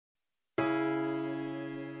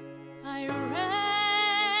I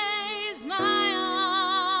raise my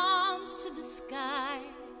arms to the sky.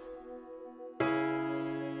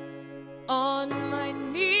 On my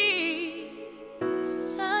knees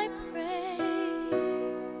I pray.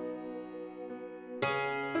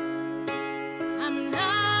 I'm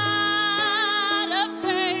not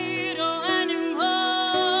afraid anymore.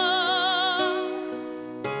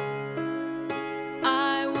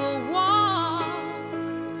 I will walk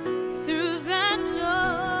through that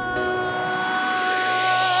door.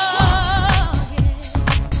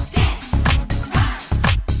 Dance, rise,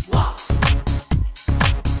 walk.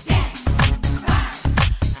 Dance, rise.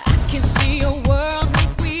 I can see a world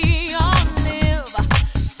where we all live,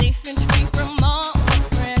 safe and free from all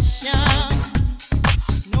oppression.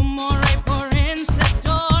 No more rape or incest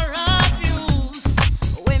or abuse.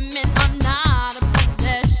 Women are not a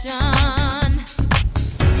possession.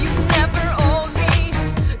 You never owned me,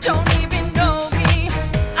 don't even know me.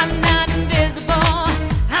 I'm not invisible,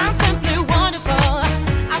 I'm simply wonderful.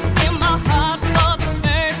 I feel my heart for the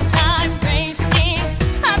first time racing.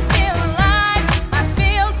 I feel alive, I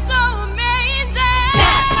feel so amazing.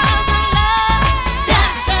 Dance.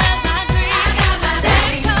 Dance as I dream. I got my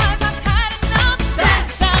Dance days. 'cause I've had enough.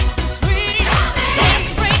 Dance up the street.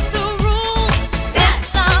 Dance, break the rules.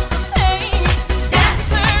 Dance up the pain. Dance,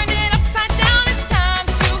 turn it upside down. It's time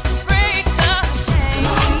to break the chain.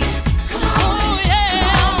 Oh yeah,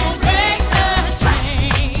 break the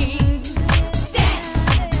chain. Dance,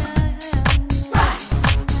 rise.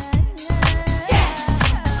 Dance.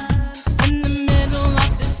 In the middle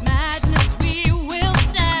of this madness we will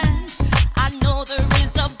stand. I know there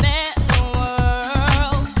is a better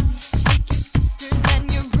world. Take your sisters and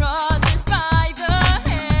your brothers by the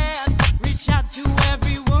hand. Reach out to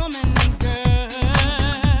every woman and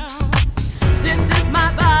girl. This is my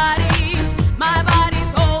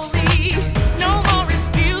body's holy. No more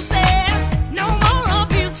excuses, no more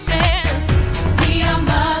abuses. We are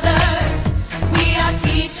mothers, we are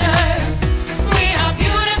teachers, we are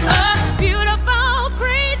beautiful, beautiful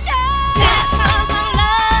creatures. Dance 'cause I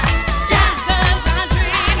love, dance 'cause I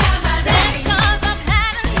dream. Dance 'cause I've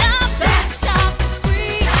had enough. Dance stop the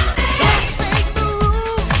scream. Dance break the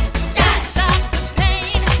rules. Dance stop the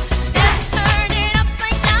pain. Dance turn it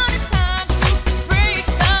upside down. It's time to break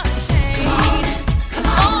the chain.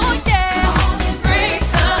 Oh yeah, break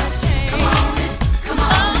the chain.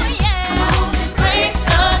 Oh yeah, break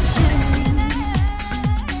the chain.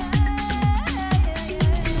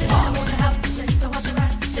 Sister, won't you help? Sister, won't you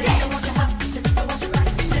rise? Sister, won't you help? Sister, won't you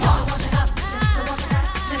rise? Sister, won't you help? Sister, won't you rise?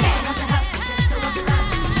 Sister, won't you help? Sister, won't you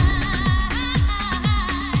rise?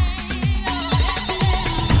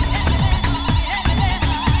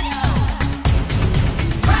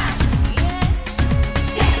 Rise.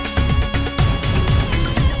 Dance.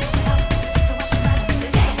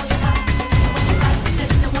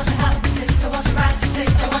 Sister, won't you help? Sister, won't you rise?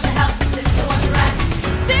 Sister, won't you help? Sister, won't you rise?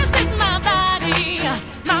 This is my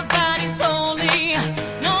body's holy.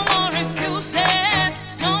 No more excuses,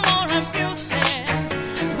 no more abuses.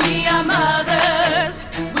 We are mothers,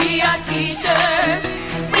 we are teachers,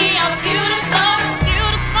 we are beautiful,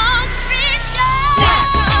 beautiful creatures.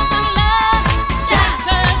 Dance 'cause I love, dance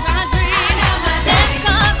 'cause I dream. Dance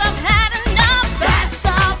 'cause I've had enough. Dance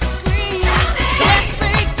stop the scream. Dance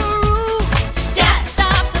break the rules. Dance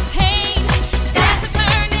stop the pain. Dance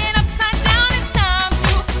turn it upside down. It's time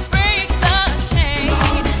to break the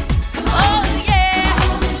chain. Oh yeah,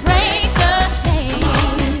 break the chain.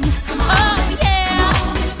 Oh yeah,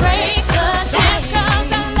 break the chain. Dance 'cause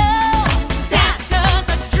I love, dance 'cause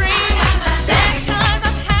I dream. Dance 'cause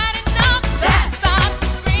I've had enough. Dance stop the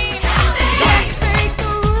scream. Dance break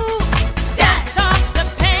the rules. Dance stop the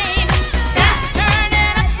pain. Dance turn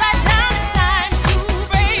it upside down. It's time to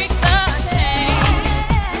break the chain.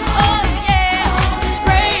 Oh yeah,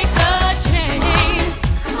 break the chain.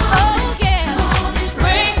 Oh yeah,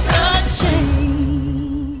 break the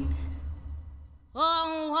chain.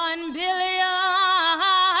 Oh, 1 billion.